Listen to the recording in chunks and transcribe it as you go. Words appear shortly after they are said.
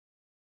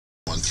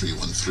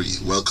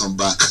1313. Welcome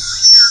back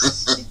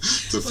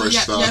to Fresh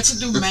Start. You have to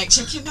do mic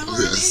checking now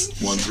already? Yes,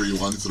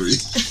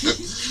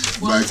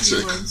 1313. Mic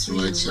check.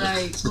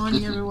 Right.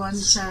 Morning, everyone.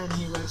 Sharon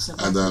here, Webster.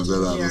 And I'm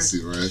Delano,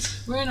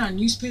 Seiveright. We're in our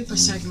newspaper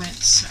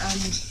segments,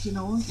 and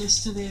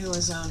yesterday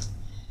was a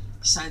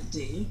sad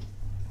day.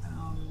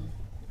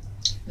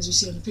 As we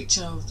see on the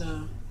picture of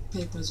the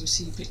papers, we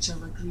see a picture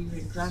of a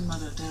grieving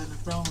grandmother, Diana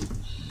Brown.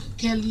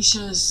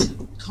 Kelisha's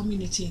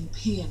community in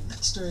pain.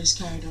 That story is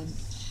carried on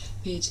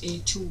page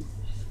A2.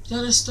 The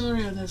other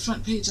story on the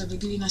front page of the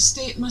Gleaner: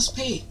 state must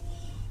pay.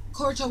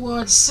 Court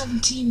awards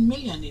 17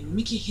 million in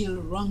Mickey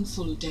Hill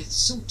wrongful death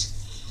suit.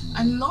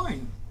 And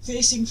Lauren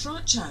facing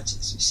fraud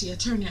charges. We see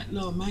attorney at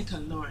law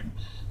Michael Lauren,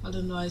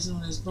 otherwise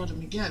known as Brother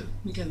Miguel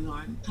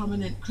Lauren,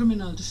 prominent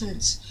criminal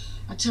defense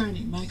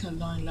attorney Michael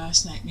Lauren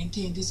last night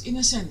maintained his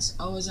innocence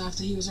hours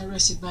after he was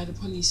arrested by the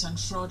police on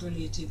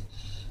fraud-related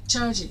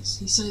charges.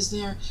 He says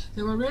they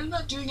were really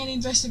not doing any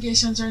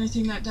investigations or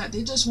anything like that.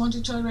 They just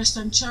wanted to arrest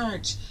and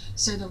charge,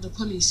 said of the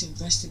police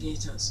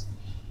investigators.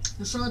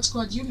 The fraud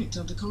squad unit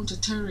of the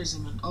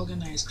Counter-Terrorism and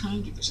Organized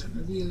Crime Division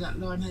revealed that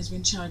Lauren has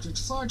been charged with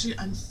forgery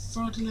and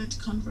fraudulent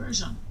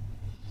conversion.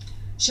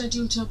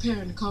 Scheduled to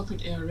appear in the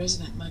corporate area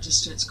resident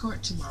magistrate's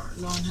court tomorrow,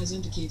 Lauren has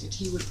indicated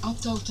he will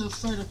opt out of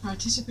further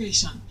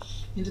participation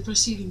in the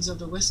proceedings of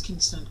the West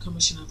Kingston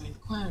Commission of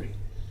Inquiry.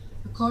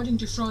 According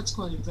to fraud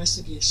squad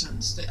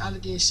investigations, the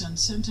allegations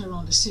center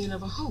around the sale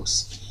of a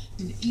house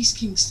in the East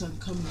Kingston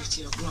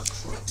community of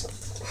Rockford.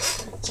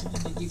 And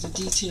then they give the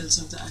details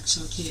of the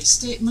actual case.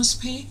 State must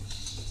pay.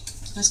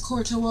 As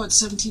court awards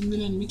 17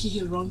 million Mickey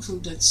Hill wrongful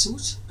death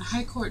suit, a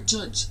High Court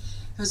judge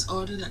has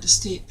ordered that the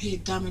state pay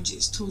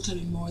damages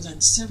totaling more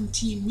than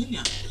 17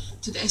 million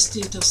to the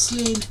estate of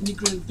slain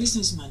Negril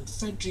businessman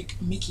Frederick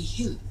Mickey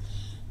Hill.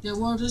 The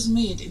award was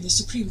made in the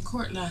Supreme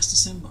Court last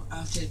December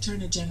after the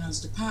Attorney General's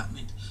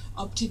Department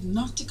opted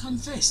not to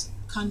contest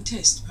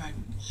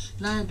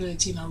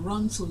liability in a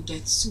wrongful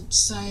death suit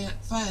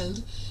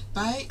filed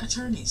by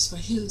attorneys for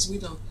Hill's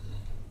widow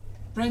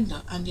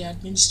Brenda and the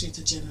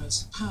Administrator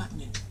General's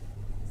Department.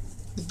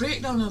 The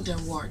breakdown of the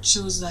award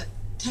shows that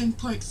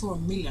 10.4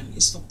 million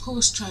is for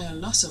post-trial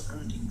loss of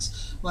earnings,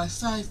 while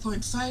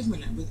 5.5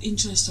 million with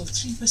interest of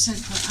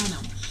 3% per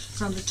annum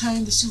from the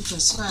time the suit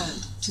was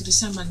filed to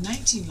December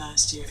 19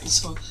 last year is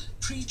for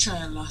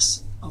pre-trial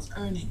loss of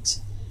earnings.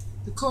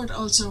 The court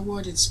also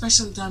awarded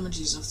special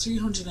damages of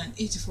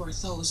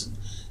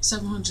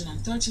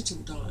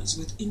 $384,732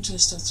 with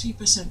interest of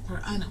 3% per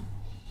annum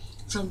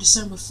from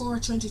December 4,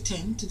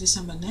 2010 to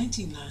December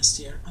 19 last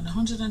year, and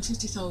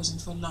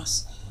 $150,000 for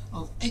loss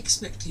of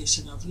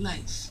expectation of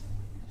life.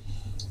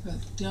 Well,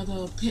 the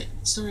other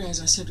story, as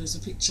I said, was a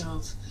picture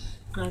of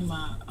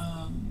Grandma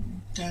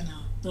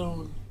Diana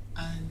Brown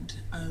and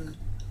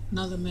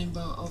another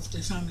member of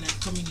the family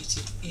and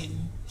community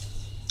in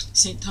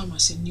St.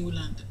 Thomas in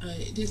Newland.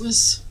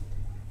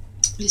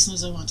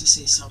 Listeners, I want to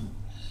say something.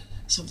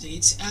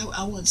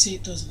 I won't say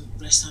it doesn't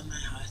rest on my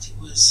heart. It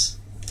was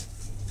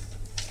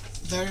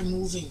very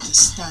moving to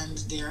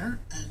stand there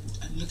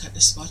and look at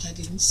the spot. I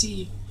didn't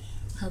see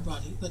her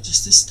body, but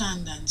just to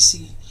stand and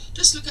see,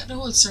 just look at the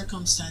whole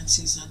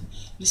circumstances and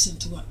listen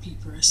to what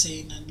people are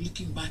saying, and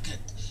looking back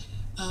at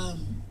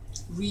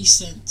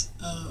recent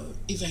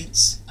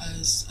events,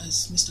 as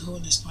Mr.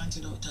 Holness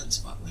pointed out on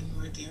spot when we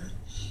were there,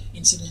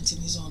 incident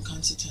in his own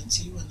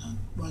constituency when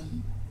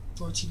one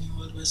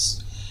 14-year-old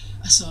was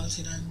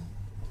assaulted and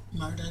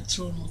murdered,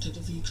 thrown out of the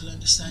vehicle on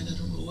the side of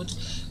the road.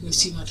 We've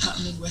seen what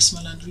happened in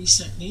Westmoreland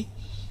recently.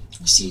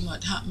 We've seen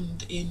what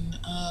happened in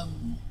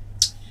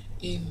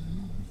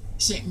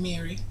St.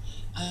 Mary,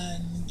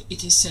 and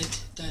it is said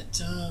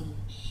that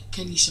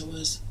Kelisha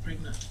was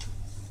pregnant.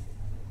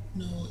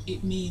 No,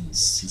 it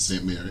means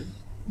St. Mary.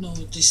 No,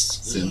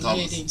 this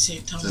lady in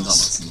St.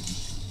 Thomas.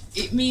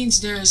 It means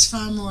there is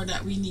far more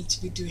that we need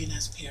to be doing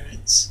as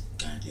parents,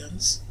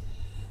 guardians,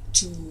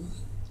 to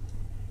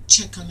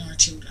check on our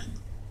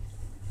children.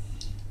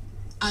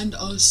 And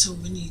also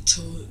we need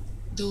to,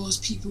 those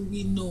people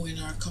we know in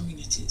our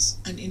communities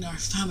and in our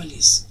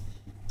families,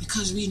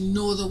 because we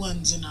know the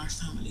ones in our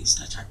families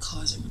that are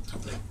causing the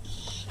problem.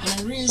 And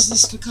I raise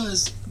this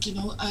because,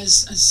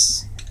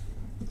 as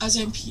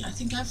MP, I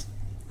think I've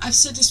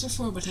said this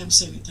before, but I'm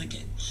saying it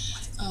again.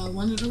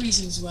 One of the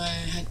reasons why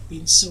I had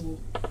been so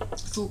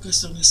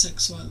focused on the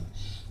sexual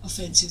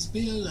offences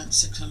bill and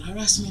sexual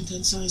harassment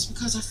and so on is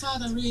because a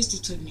father raised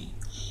it with me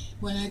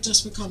when I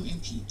just become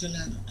MP,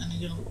 Delano, and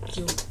you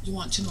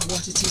want to know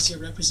what it is you're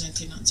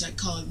representing. And so I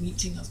called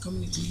meeting of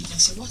community leaders and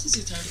said, what is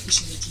it, are the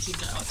issue that you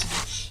think I ought to be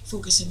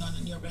focusing on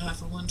your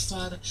behalf? And one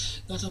father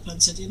got up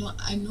and said,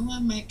 I know I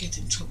might get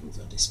in trouble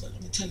for this, but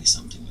let me tell you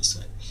something, Miss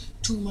White.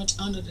 Too much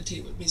under the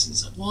table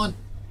business at one.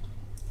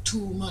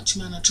 Too much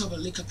man of trouble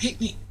like a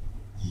picnic.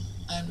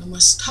 And we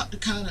must stop the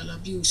carnal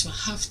abuse. We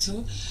have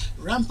to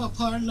ramp up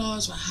our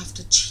laws. We have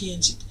to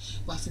change it.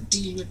 We have to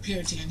deal with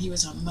parenting. And he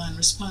was a man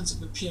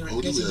responsible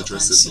parent getting up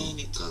and saying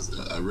it. Because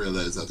I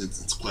realize that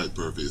it's quite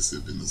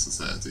pervasive in the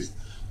society.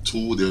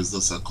 Two, there's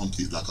just a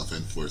complete lack of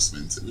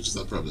enforcement, which is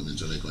a problem in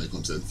Jamaica when it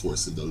comes to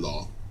enforcing the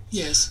law.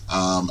 Yes.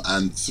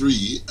 And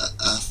 3,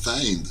 a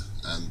fine.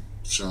 And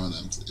Sharon,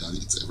 and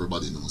it's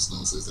everybody knows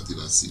now, so it's not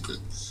even a secret.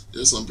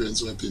 There are some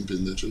parents who are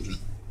pimping their children.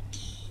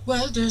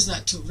 Well, there's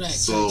that too, right?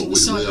 So we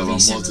have a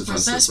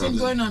multifaceted that's been problem.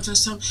 going on for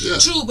some. Yeah.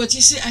 True, but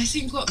you see, I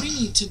think what we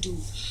need to do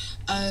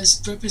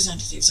as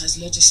representatives, as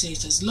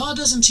legislators, law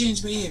doesn't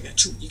change behavior.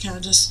 True, you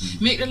can't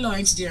just make the law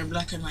into there in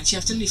black and white. You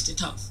have to lift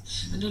it off,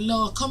 and the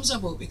law comes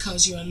about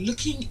because you are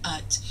looking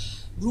at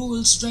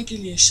rules,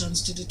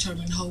 regulations to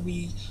determine how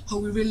we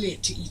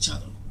relate to each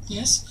other.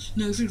 Yes.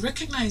 Now, if we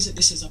recognize that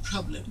this is a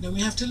problem, then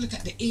we have to look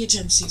at the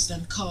agencies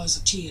that cause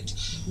a change.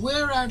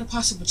 Where are the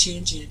possible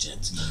change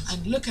agents?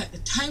 And look at the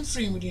time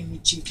frame within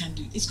which you can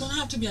do it. It's going to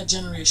have to be a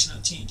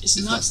generational change.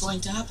 It's not going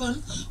to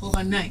happen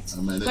overnight.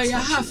 But you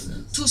have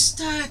to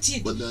start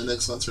it. But the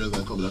next factor is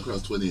coming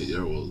across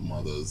 28-year-old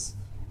mothers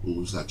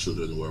who have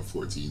children who are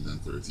 14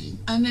 and 13.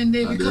 And then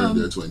they become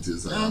their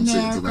 20s. And they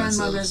are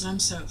grandmothers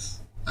themselves.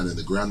 And then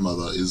the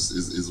grandmother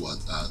is what,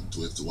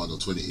 21 or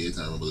 28.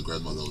 I remember the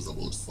grandmother was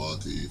about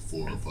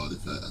 44 or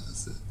 45. And I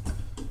said,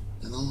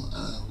 you know,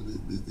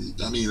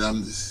 I mean,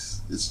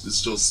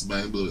 it's just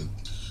mind-blowing.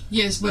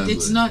 Yes, but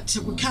it's not,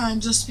 we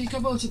can't just speak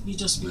about it, we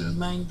just be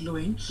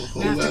mind-blowing.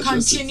 We have to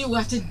continue, we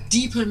have to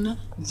deepen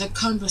the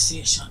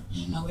conversation.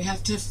 And we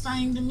have to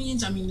find the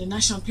means. I mean, the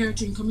National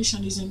Parenting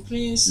Commission is in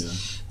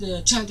place,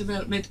 the Child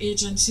Development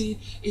Agency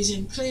is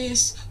in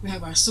place, we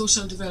have our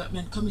Social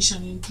Development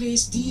Commission in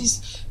place.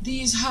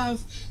 These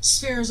have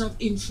spheres of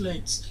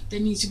influence. There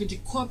needs to be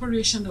the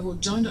cooperation, the whole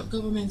joined-up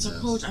government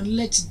approach, and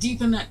let's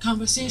deepen that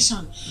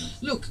conversation.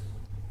 Look,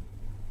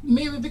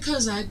 maybe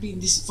because I had been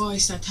this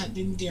voice that had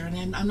been there,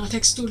 and I'm not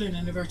extolling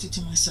and averting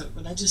to myself,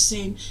 but I'm just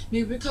saying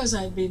maybe because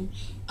I've been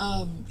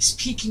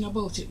speaking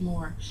about it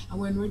more, and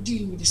when we're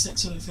dealing with the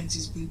sexual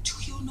offences bill, do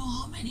you know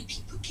how many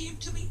people came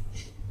to me?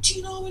 Do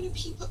you know how many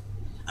people?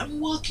 I'm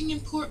walking in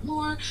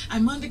Portmore,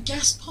 I'm on the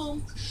gas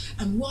pump,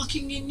 I'm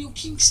walking in New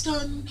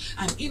Kingston,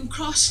 I'm in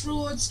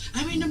Crossroads,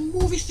 I'm in a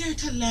movie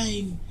theatre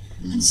line,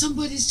 and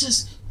somebody's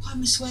just, oh,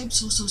 Miss Webb,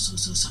 so,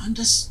 and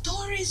the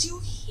stories you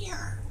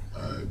hear.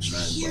 You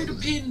hear the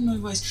pain in my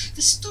voice.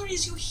 The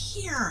stories you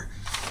hear,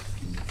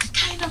 the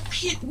kind of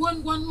pain.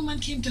 One woman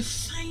came to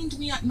find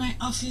me at my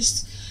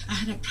office. I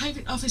had a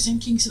private office in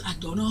Kingston. I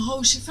don't know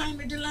how she found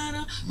me,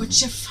 Delano, but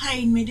she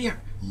found me there.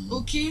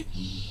 Okay?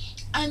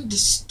 And the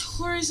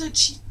stories that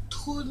she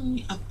told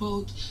me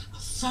about a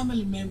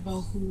family member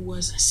who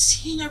was a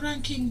senior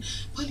ranking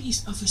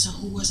police officer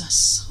who was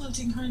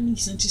assaulting her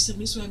niece, and she said,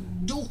 Miss Webb,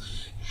 don't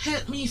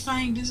help me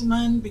find this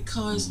man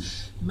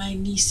because my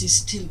niece is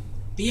still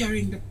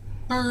bearing the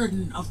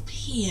burden of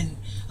pain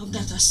of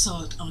that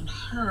assault on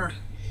her.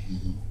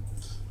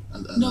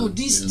 No,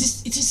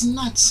 this it is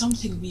not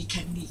something we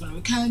can leave on.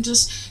 We can't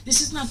just, this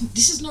is not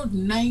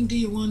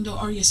 9-day wonder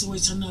or yes, oh,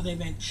 it's another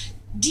event.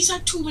 These are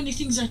too many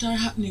things that are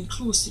happening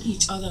close to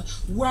each other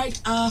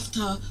right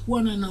after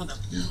one another.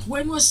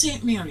 When was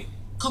St. Mary?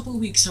 A couple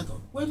weeks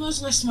ago. When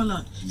was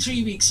Westmoreland?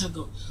 3 weeks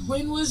ago.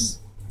 When was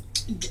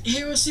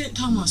Hero St.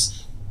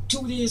 Thomas?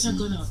 2 days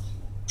ago now.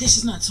 This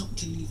is not something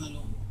to leave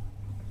alone.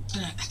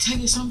 And I tell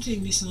you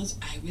something, listeners,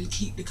 I will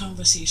keep the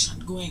conversation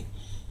going.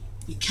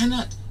 We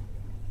cannot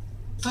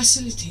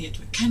facilitate,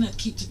 we cannot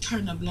keep to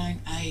turn a blind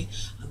eye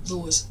on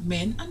those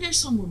men, and there's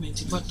some women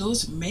too, but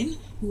those men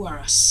who are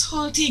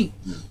assaulting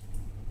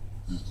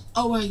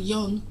our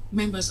young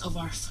members of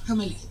our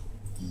family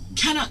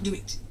cannot do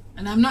it.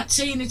 And I'm not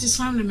saying it is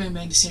family member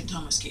in the St.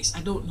 Thomas case.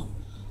 I don't know.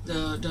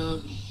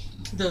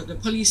 The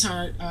police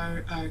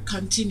are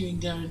continuing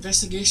their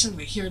investigation.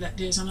 We hear that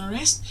there's an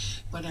arrest,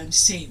 but I'm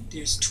saying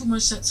there's too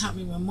much that's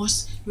happening.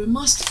 We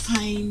must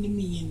find the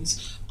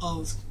means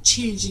of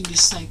changing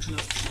this cycle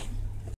of pain.